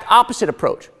exact opposite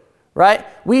approach, right?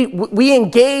 We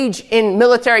engage in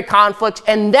military conflicts,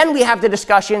 and then we have the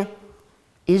discussion,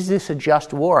 is this a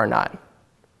just war or not?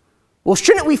 Well,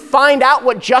 shouldn't we find out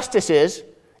what justice is,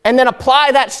 and then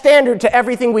apply that standard to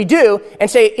everything we do, and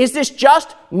say, is this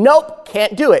just? Nope,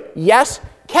 can't do it. Yes,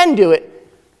 can do it,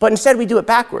 but instead we do it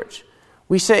backwards.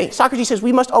 Socrates says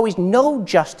we must always know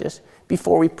justice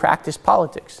before we practice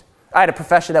politics. I had a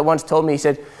professor that once told me, he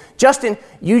said, Justin,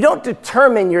 you don't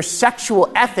determine your sexual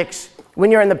ethics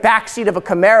when you're in the backseat of a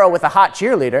Camaro with a hot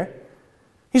cheerleader.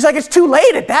 He's like, it's too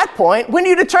late at that point. When do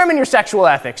you determine your sexual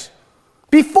ethics?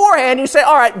 Beforehand, you say,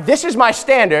 all right, this is my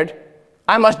standard.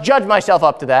 I must judge myself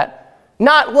up to that.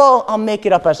 Not, well, I'll make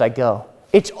it up as I go.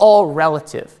 It's all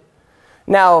relative.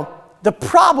 Now, the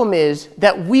problem is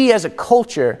that we as a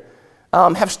culture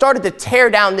have started to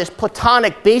tear down this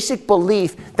Platonic basic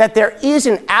belief that there is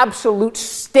an absolute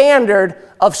standard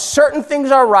of certain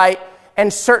things are right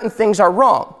and certain things are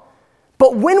wrong.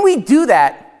 But when we do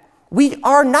that, we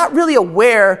are not really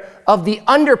aware of the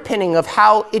underpinning of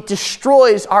how it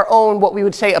destroys our own, what we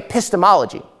would say,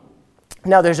 epistemology.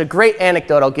 Now, there's a great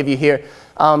anecdote I'll give you here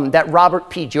that Robert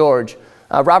P. George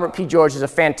is a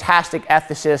fantastic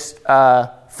ethicist,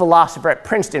 philosopher at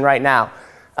Princeton right now.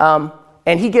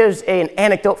 And he gives an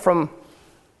anecdote from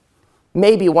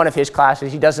maybe one of his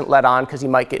classes. He doesn't let on because he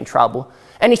might get in trouble.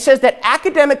 And he says that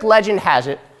academic legend has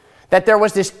it that there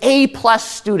was this A-plus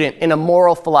student in a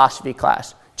moral philosophy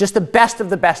class, just the best of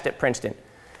the best at Princeton.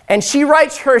 And she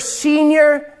writes her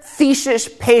senior thesis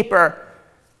paper,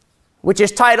 which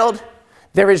is titled,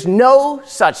 "There is no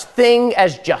such thing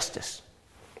as justice."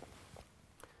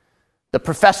 The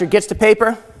professor gets the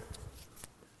paper,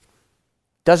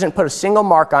 doesn't put a single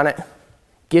mark on it,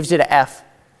 gives it an F,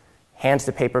 hands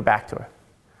the paper back to her.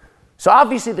 So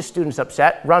obviously the student's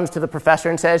upset, runs to the professor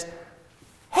and says,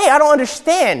 "Hey, I don't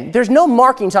understand. There's no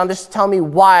markings on this to tell me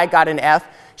why I got an F."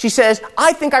 She says,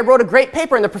 "I think I wrote a great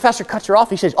paper," and the professor cuts her off.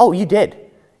 He says, "Oh, you did?"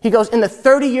 He goes, "In the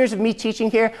 30 years of me teaching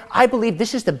here, I believe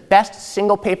this is the best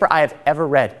single paper I have ever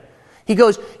read." He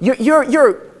goes,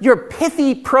 your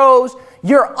pithy prose,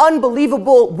 your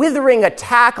unbelievable withering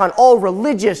attack on all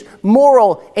religious,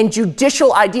 moral, and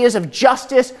judicial ideas of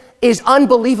justice is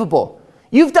unbelievable.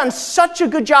 You've done such a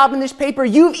good job in this paper,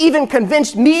 you've even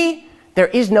convinced me there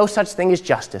is no such thing as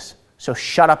justice. So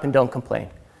shut up and don't complain.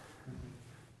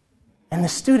 And the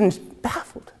student's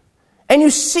baffled. And you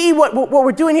see what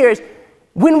we're doing here is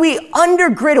when we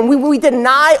undergrid and when we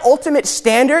deny ultimate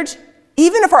standards,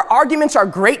 even if our arguments are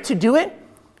great to do it,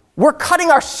 we're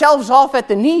cutting ourselves off at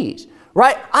the knees,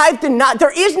 right?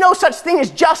 There is no such thing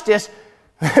as justice,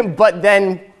 but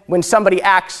then when somebody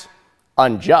acts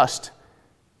unjust,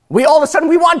 all of a sudden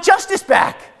we want justice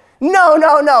back.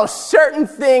 No. Certain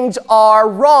things are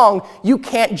wrong. You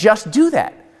can't just do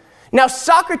that. Now,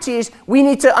 Socrates, we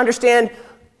need to understand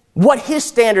what his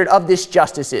standard of this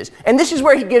justice is. And this is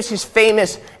where he gives his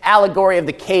famous allegory of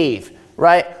the cave,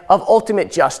 right, of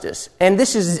ultimate justice. And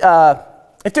this is,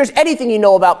 if there's anything you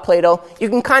know about Plato, you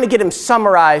can kind of get him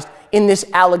summarized in this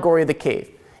allegory of the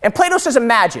cave. And Plato says,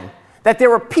 imagine that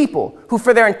there were people who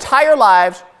for their entire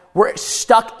lives were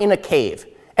stuck in a cave,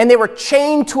 and they were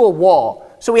chained to a wall.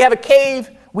 So we have a cave,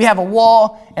 we have a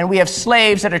wall, and we have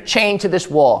slaves that are chained to this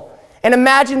wall. And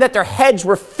imagine that their heads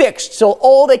were fixed, so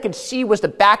all they could see was the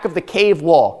back of the cave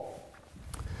wall.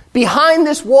 Behind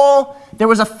this wall, there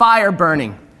was a fire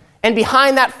burning. And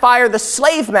behind that fire, the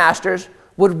slave masters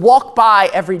would walk by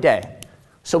every day.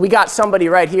 So we got somebody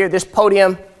right here. This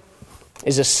podium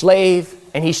is a slave,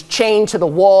 and he's chained to the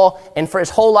wall. And for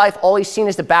his whole life, all he's seen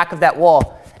is the back of that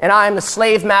wall. And I am the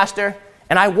slave master,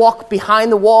 and I walk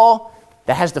behind the wall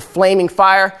that has the flaming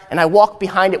fire, and I walk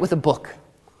behind it with a book.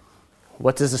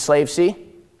 What does the slave see? He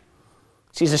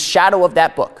sees a shadow of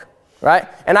that book, right?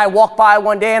 And I walk by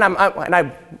one day, and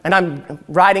I'm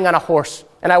riding on a horse,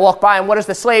 and I walk by, and what does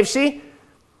the slave see?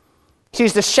 He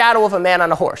sees the shadow of a man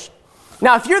on a horse.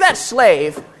 Now, if you're that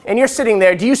slave and you're sitting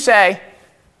there, do you say,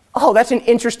 "Oh, that's an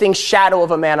interesting shadow of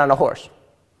a man on a horse"?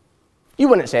 You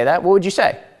wouldn't say that. What would you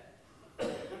say?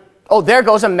 "Oh, there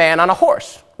goes a man on a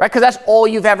horse," right? Because that's all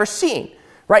you've ever seen,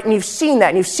 right? And you've seen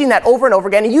that over and over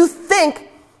again, and you think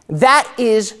that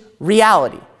is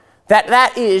reality.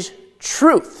 That is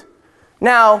truth.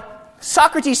 Now,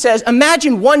 Socrates says,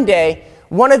 imagine one day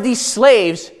one of these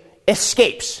slaves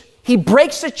escapes. He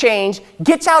breaks the chains,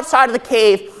 gets outside of the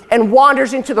cave, and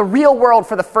wanders into the real world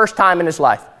for the first time in his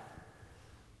life.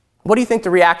 What do you think the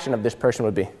reaction of this person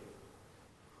would be?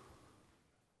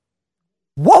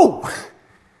 Whoa!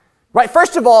 Right,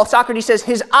 first of all, Socrates says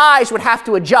his eyes would have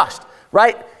to adjust,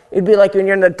 right? It'd be like when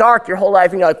you're in the dark your whole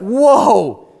life and you're like,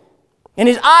 whoa! And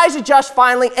his eyes adjust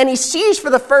finally, and he sees for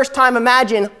the first time,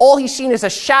 imagine, all he's seen is a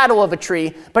shadow of a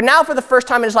tree, but now for the first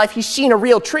time in his life, he's seen a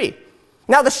real tree.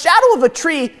 Now, the shadow of a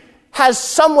tree has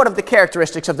somewhat of the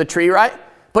characteristics of the tree, right?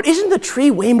 But isn't the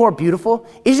tree way more beautiful?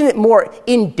 Isn't it more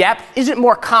in-depth? Isn't it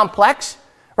more complex,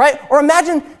 right? Or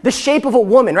imagine the shape of a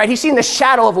woman, right? He's seen the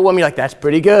shadow of a woman, you're like, that's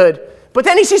pretty good. But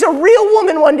then he sees a real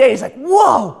woman one day, he's like,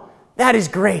 whoa, that is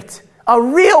great. A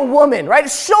real woman, right?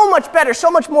 It's so much better, so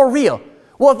much more real.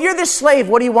 Well, if you're this slave,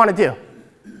 what do you want to do?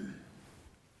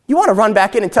 You want to run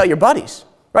back in and tell your buddies,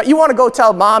 right? You want to go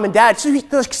tell mom and dad. So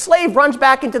the slave runs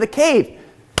back into the cave,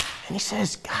 and he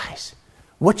says, guys,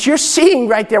 what you're seeing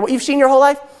right there, what you've seen your whole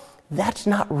life, that's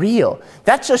not real.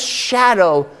 That's a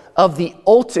shadow of the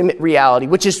ultimate reality,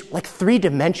 which is like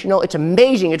three-dimensional. It's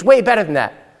amazing. It's way better than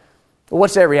that. Well,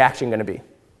 what's their reaction going to be?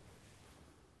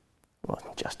 Well,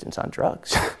 Justin's on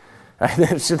drugs.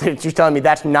 So you're telling me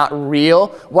that's not real?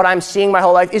 What I'm seeing my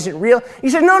whole life isn't real?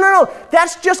 He said, no.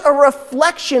 That's just a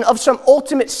reflection of some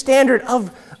ultimate standard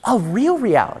of real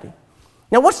reality.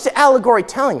 Now, what's the allegory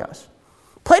telling us?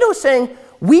 Plato is saying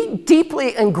we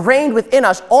deeply ingrained within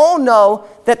us all know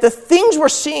that the things we're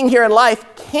seeing here in life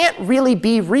can't really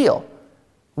be real.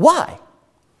 Why?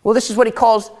 Well, this is what he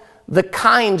calls the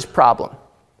kinds problem.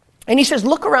 And he says,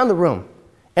 look around the room.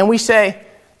 And we say,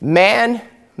 man.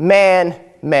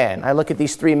 I look at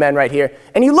these three men right here,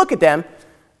 and you look at them,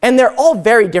 and they're all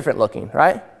very different looking,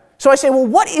 right? So I say, well,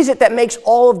 what is it that makes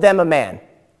all of them a man?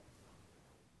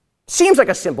 Seems like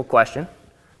a simple question,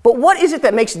 but what is it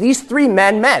that makes these three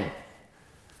men?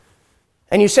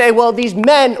 And you say, well, these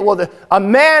men, a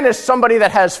man is somebody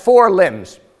that has 4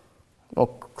 limbs. Well,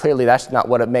 clearly that's not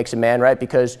what it makes a man, right?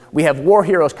 Because we have war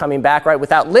heroes coming back, right,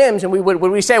 without limbs, and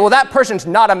would we say, well, that person's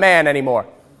not a man anymore?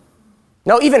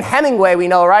 No, even Hemingway, we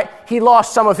know, right? He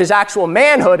lost some of his actual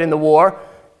manhood in the war.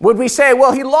 Would we say,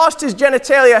 well, he lost his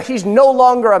genitalia, he's no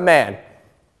longer a man?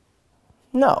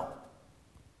 No.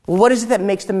 Well, what is it that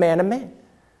makes the man a man?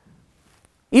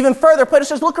 Even further, Plato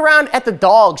says, look around at the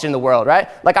dogs in the world, right?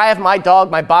 Like I have my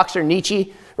dog, my boxer,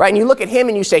 Nietzsche, right? And you look at him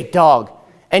and you say, dog.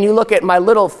 And you look at my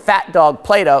little fat dog,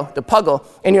 Plato, the puggle,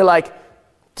 and you're like,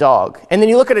 dog. And then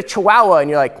you look at a Chihuahua and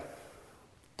you're like,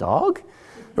 dog?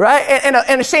 Right? And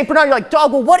a St. Bernard, you're like,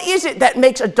 dog. Well, what is it that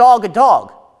makes a dog a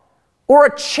dog? Or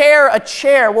a chair a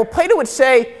chair? Well, Plato would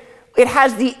say it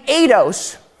has the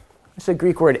eidos It's the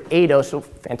Greek word eidos, a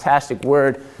fantastic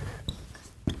word.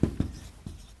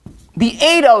 The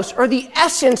eidos, or the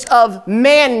essence of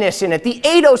manness in it, the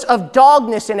eidos of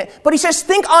dogness in it. But he says,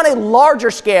 think on a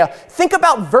larger scale. Think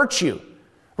about virtue,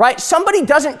 right? Somebody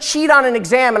doesn't cheat on an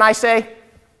exam and I say,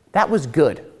 that was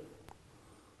good,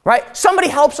 right? Somebody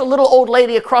helps a little old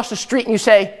lady across the street and you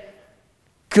say,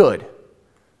 good.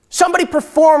 Somebody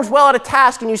performs well at a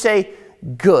task and you say,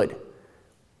 good.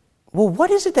 Well, what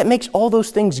is it that makes all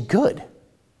those things good?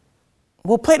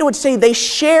 Well, Plato would say they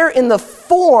share in the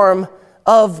form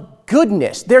of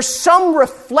goodness. There's some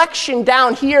reflection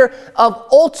down here of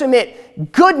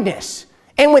ultimate goodness.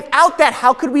 And without that,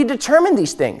 how could we determine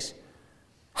these things?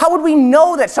 How would we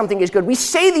know that something is good? We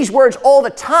say these words all the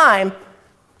time,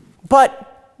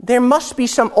 but there must be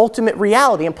some ultimate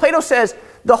reality. And Plato says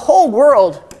the whole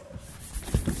world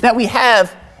that we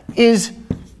have is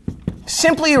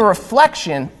simply a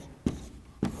reflection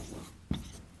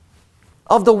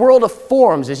of the world of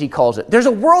forms, as he calls it. There's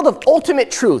a world of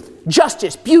ultimate truth,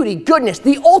 justice, beauty, goodness,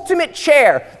 the ultimate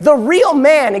chair. The real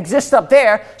man exists up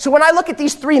there. So when I look at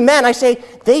these three men, I say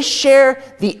they share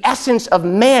the essence of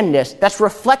manness that's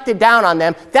reflected down on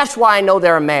them. That's why I know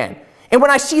they're a man. And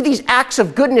when I see these acts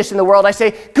of goodness in the world, I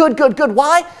say, good, good, good.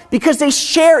 Why? Because they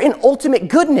share in ultimate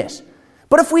goodness.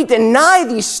 But if we deny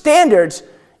these standards,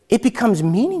 it becomes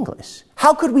meaningless.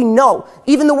 How could we know?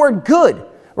 Even the word good,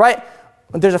 right?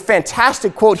 There's a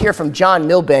fantastic quote here from John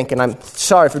Milbank, and I'm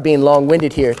sorry for being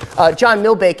long-winded here. John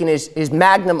Milbank, in his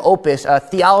magnum opus,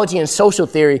 Theology and Social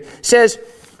Theory, says,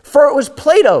 "For it was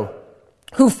Plato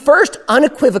who first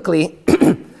unequivocally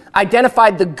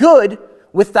identified the good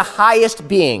with the highest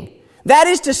being. That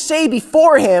is to say,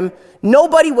 before him,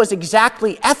 nobody was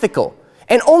exactly ethical,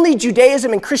 and only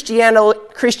Judaism and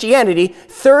Christianity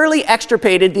thoroughly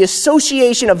extirpated the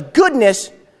association of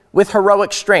goodness with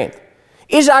heroic strength.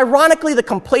 It is ironically the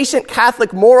complacent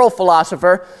Catholic moral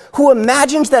philosopher who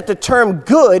imagines that the term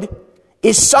good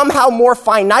is somehow more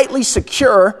finitely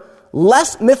secure,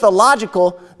 less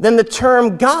mythological than the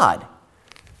term God."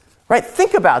 Right?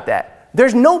 Think about that.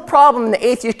 There's no problem in the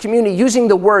atheist community using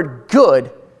the word good,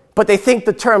 but they think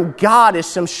the term God is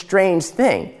some strange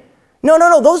thing.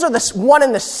 No. Those are the one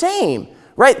and the same.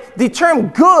 Right? The term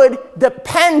good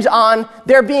depends on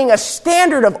there being a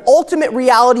standard of ultimate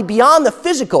reality beyond the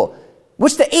physical,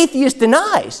 which the atheist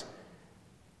denies.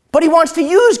 But he wants to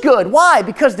use good. Why?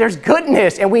 Because there's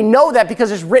goodness, and we know that because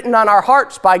it's written on our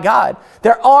hearts by God.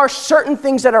 There are certain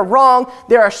things that are wrong.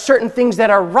 There are certain things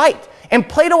that are right. And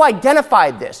Plato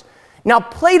identified this. Now,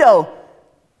 Plato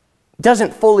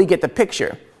doesn't fully get the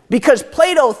picture, because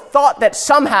Plato thought that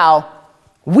somehow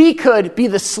we could be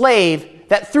the slave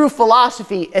that through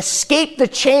philosophy escaped the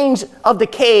chains of the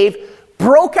cave,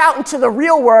 broke out into the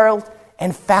real world,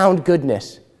 and found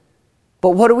goodness.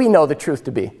 But what do we know the truth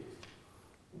to be?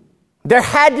 There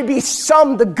had to be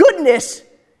the goodness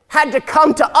had to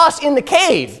come to us in the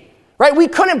cave, right? We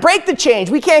couldn't break the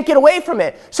chains. We can't get away from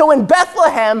it. So in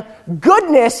Bethlehem,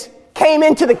 goodness came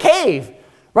into the cave,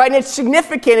 right? And it's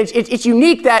significant. It's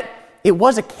unique that it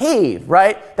was a cave,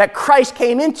 right? That Christ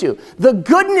came into. The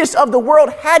goodness of the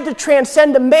world had to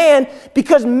transcend a man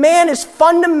because man is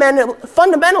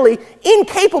fundamentally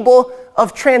incapable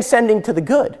of transcending to the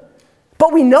good.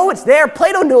 But we know it's there.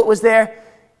 Plato knew it was there.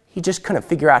 He just couldn't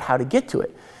figure out how to get to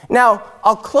it. Now,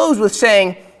 I'll close with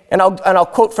saying, and I'll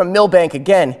quote from Milbank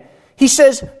again. He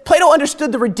says, Plato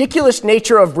understood the ridiculous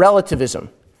nature of relativism.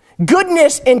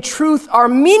 Goodness and truth are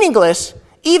meaningless,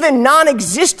 even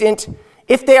non-existent,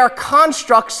 if they are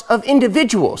constructs of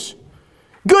individuals.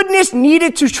 Goodness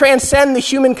needed to transcend the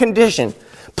human condition.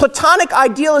 Platonic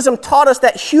idealism taught us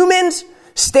that humans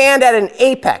stand at an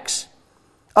apex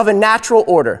of a natural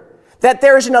order, that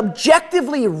there is an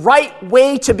objectively right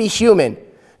way to be human,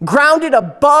 grounded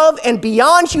above and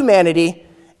beyond humanity,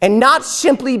 and not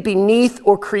simply beneath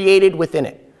or created within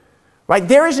it. Right?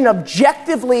 There is an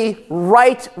objectively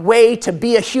right way to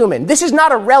be a human. This is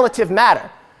not a relative matter.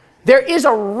 There is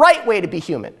a right way to be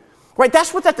human. Right?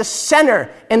 That's what's at the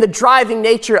center and the driving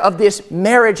nature of this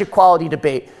marriage equality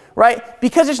debate. Right?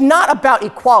 Because it's not about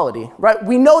equality. Right?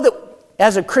 We know that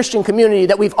as a Christian community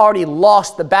that we've already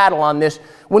lost the battle on this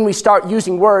when we start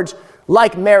using words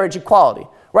like marriage equality,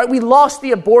 right? We lost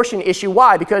the abortion issue.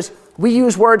 Why? Because we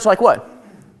use words like what?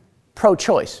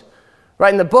 Pro-choice,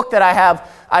 right? In the book that I have,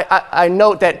 I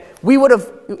note that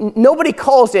nobody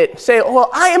calls it, say,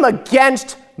 well, I am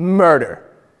against murder.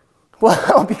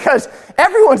 Well, because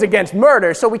everyone's against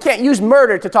murder, so we can't use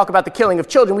murder to talk about the killing of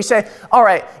children. We say, all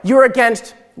right, you're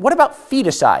against, what about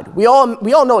feticide? We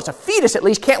all know it's a fetus at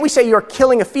least. Can't we say you're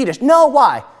killing a fetus? No,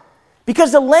 why?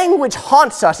 Because the language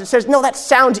haunts us. It says, no, that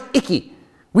sounds icky,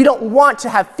 We don't want to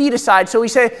have feticide, so we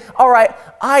say, all right,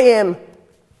 I am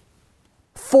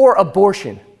for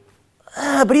abortion.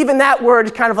 But even that word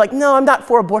is kind of like, no, I'm not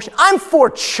for abortion. I'm for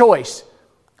choice.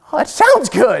 Oh, that sounds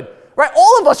good, right?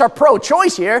 All of us are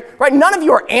pro-choice here, right? None of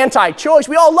you are anti-choice.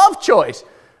 We all love choice,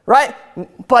 right?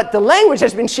 But the language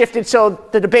has been shifted, so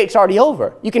the debate's already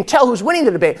over. You can tell who's winning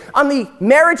the debate. On the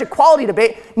marriage equality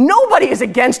debate, nobody is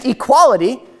against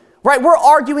equality, right? We're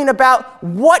arguing about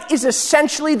what is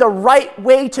essentially the right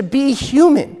way to be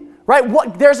human.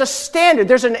 Right? There's a standard.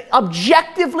 There's an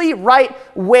objectively right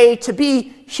way to be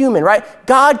human, right?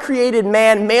 God created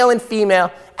man, male and female,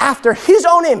 after his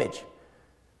own image.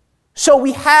 So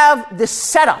we have this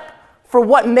setup for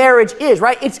what marriage is,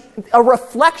 right? It's a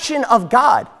reflection of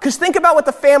God. Because think about what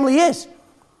the family is.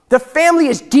 The family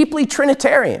is deeply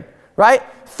Trinitarian, right?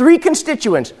 3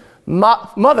 constituents,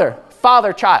 mother,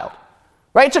 father, child,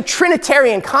 right? It's a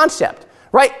Trinitarian concept,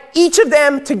 right? Each of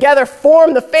them together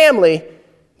form the family,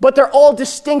 but they're all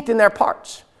distinct in their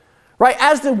parts, right?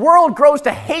 As the world grows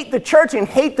to hate the church and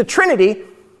hate the Trinity,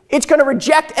 it's going to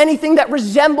reject anything that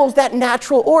resembles that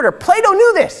natural order. Plato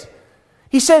knew this.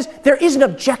 He says there is an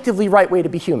objectively right way to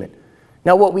be human.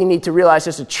 Now, what we need to realize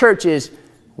as a church is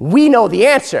we know the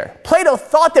answer. Plato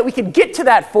thought that we could get to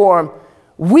that form.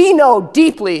 We know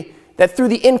deeply that through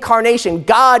the incarnation,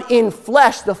 God in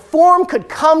flesh, the form could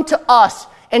come to us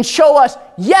and show us,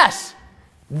 yes,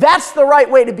 that's the right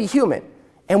way to be human.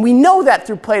 And we know that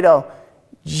through Plato,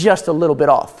 just a little bit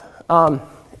off. I'll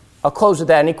close with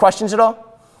that. Any questions at all?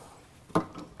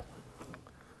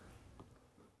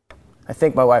 I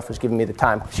think my wife was giving me the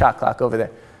time shot clock over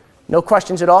there. No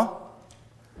questions at all?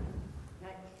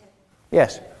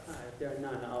 Yes? If there are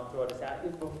none, I'll throw this out.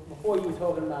 Before you were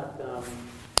talking about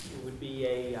it would be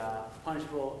a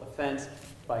punishable offense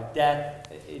by death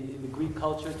in the Greek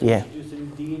culture to introduce a new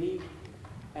deity.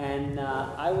 And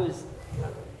I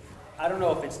don't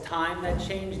know if it's time that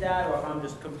changed that or if I'm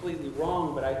just completely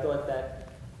wrong, but I thought that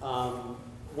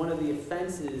one of the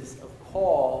offenses of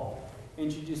Paul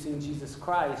introducing Jesus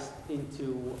Christ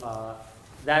into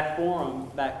that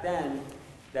forum back then,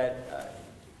 that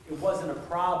it wasn't a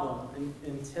problem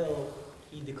until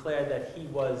he declared that he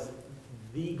was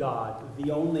the God,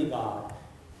 the only God.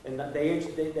 And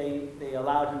they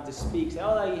allowed him to speak. Say,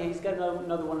 oh, he's got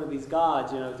another one of these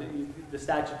gods, the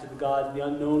statue to the God, the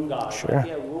unknown God. Sure. Like,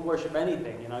 yeah, we'll worship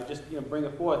anything, just bring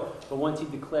it forth. But once he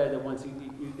declared that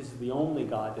this is the only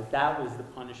God, that was the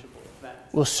punishable offense.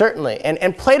 Well, certainly.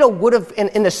 And Plato would have,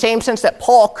 in the same sense that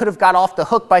Paul could have got off the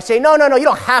hook by saying, no, you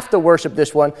don't have to worship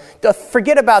this one.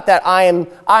 Forget about that. I am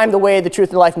the way, the truth,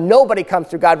 and the life. Nobody comes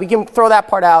through God. We can throw that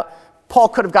part out. Paul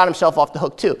could have got himself off the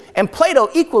hook too. And Plato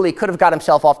equally could have got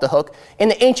himself off the hook. In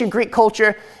the ancient Greek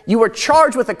culture, you were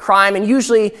charged with a crime, and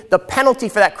usually the penalty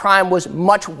for that crime was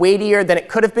much weightier than it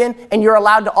could have been, and you're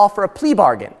allowed to offer a plea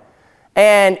bargain.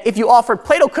 And if you offered,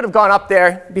 Plato could have gone up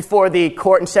there before the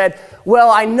court and said,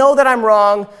 well, I know that I'm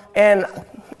wrong, and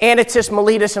Anytus,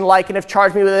 Miletus, and Lycon have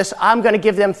charged me with this. I'm going to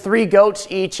give them 3 goats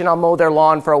each, and I'll mow their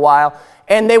lawn for a while.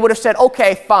 And they would have said,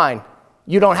 okay, fine.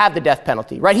 You don't have the death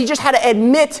penalty, right? He just had to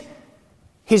admit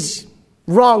his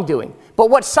wrongdoing. But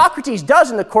what Socrates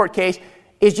does in the court case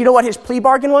is, you know what his plea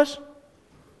bargain was?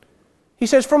 He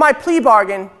says, for my plea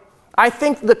bargain, I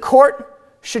think the court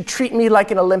should treat me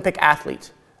like an Olympic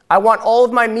athlete. I want all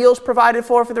of my meals provided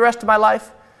for the rest of my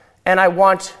life, and I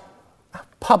want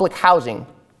public housing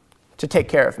to take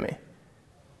care of me.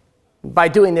 By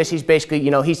doing this, he's basically,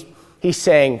 he's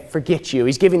saying, forget you.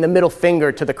 He's giving the middle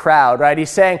finger to the crowd, right? He's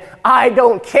saying, I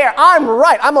don't care. I'm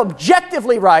right. I'm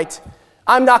objectively right.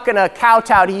 I'm not going to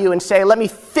kowtow to you and say, let me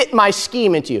fit my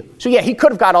scheme into you. So yeah, he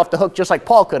could have got off the hook just like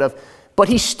Paul could have, but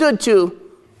he stood to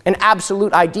an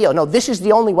absolute ideal. No, this is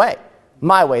the only way.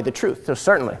 My way, the truth. So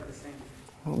certainly.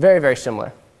 Very, very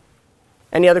similar.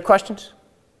 Any other questions?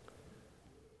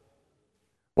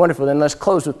 Wonderful. Then let's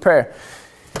close with prayer.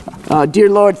 Dear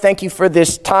Lord, thank you for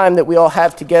this time that we all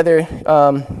have together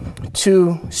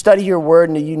to study your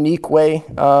word in a unique way.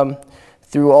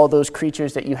 Through all those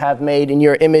creatures that you have made in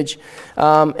your image.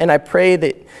 And I pray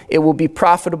that it will be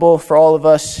profitable for all of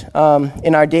us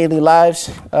in our daily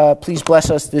lives. Please bless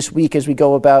us this week as we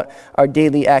go about our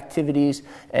daily activities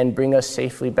and bring us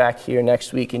safely back here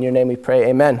next week. In your name we pray,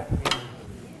 amen.